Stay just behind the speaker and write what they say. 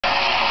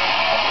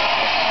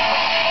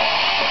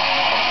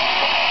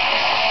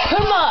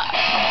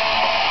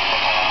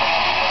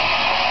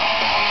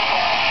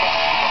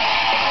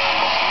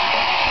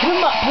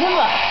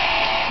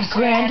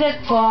granddad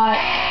fought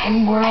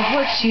in World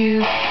War II.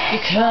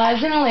 Your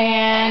cousin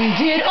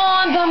landed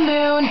on the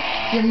moon.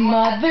 Your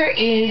mother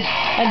is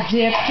a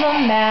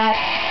diplomat,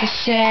 the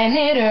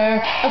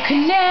senator of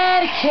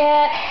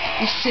Connecticut.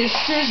 Your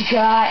sister's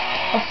got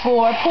a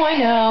 4.0.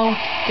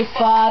 Your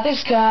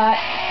father's got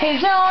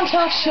his own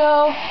talk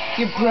show.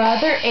 Your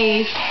brother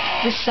aced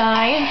the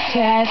science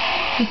test.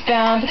 He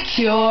found the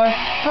cure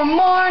for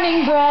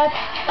morning breath.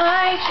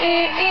 I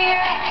came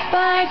here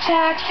by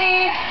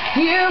taxi.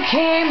 You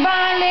came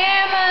by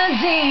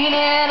limousine.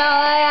 And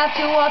all I have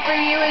to offer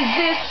you is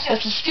this,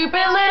 just a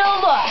stupid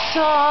little love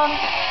song.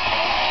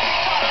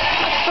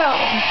 My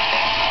phone.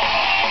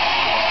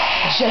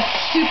 Just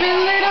a stupid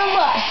little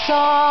love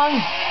song.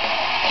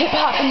 Hip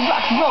hop and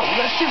rock and roll.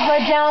 Let's sit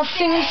right down and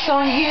sing this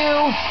on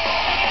you.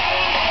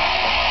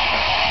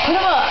 Put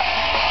 'em up.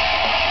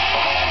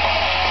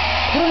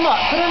 Put 'em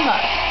up, put 'em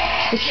up.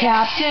 The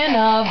captain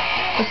of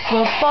the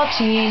football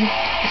team,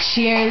 the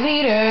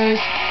cheerleaders,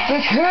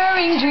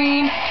 recurring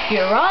dream.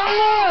 You're on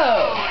the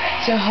road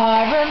to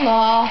Harvard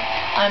Law.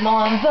 I'm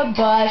on the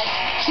bus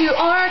to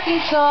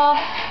Arkansas.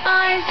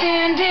 I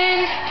stand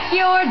in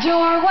your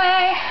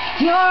doorway.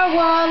 Your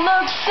world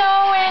looks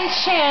so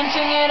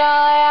enchanting, and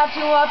all I have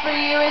to offer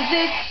you is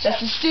this,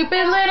 just a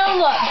stupid little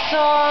love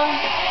song.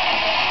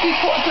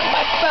 Record with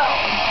my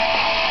phone.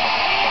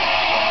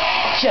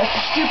 Just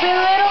a stupid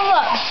little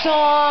love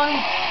song.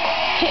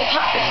 Hip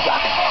hop and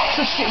rock.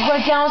 So sit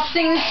right down and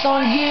sing this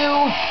on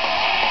you.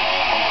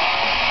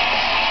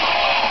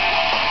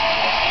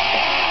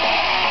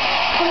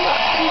 Come on,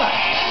 come on.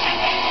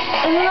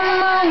 And the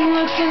moon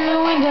looks in the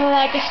window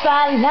like a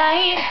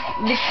spotlight.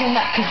 Listen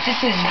up, cause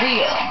this is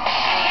real.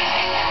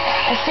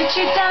 I sit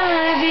you down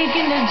and I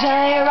begin to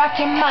jelly rock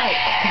your mic,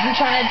 cause I'm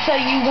trying to tell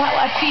you how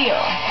I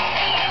feel.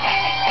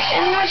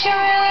 And when you're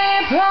really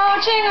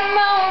approaching a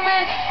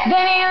moment,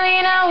 then you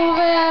lean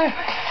over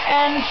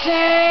and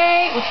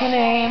say, what's my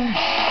name?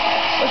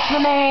 What's my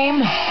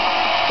name?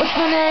 What's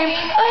my name?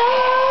 Oh,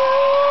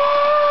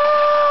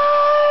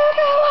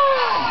 go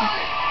on.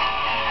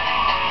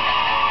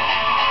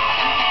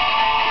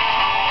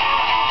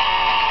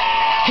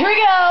 Here we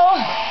go.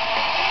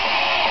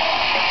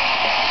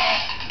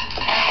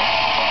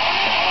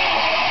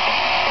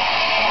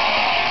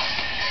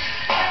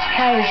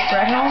 Hi, is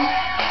Brett home?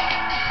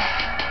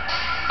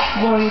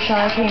 Before you saw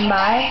I came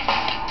by,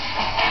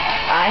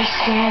 I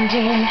stand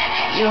in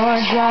your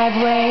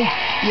driveway.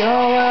 Your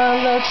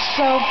world looks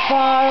so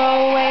far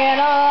away, and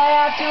all I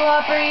have to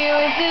offer you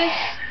is this,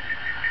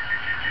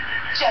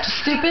 just a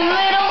stupid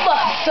little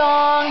love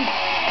song.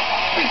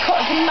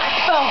 Record with my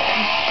phone.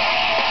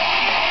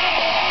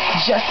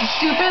 Just a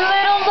stupid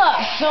little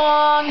love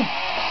song.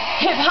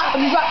 Hip hop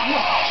and rock.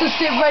 So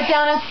sit right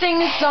down and sing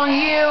this on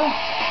you.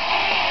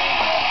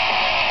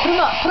 Put 'em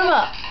up, put 'em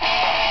up.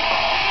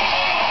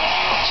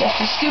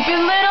 Just a stupid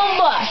little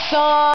love song.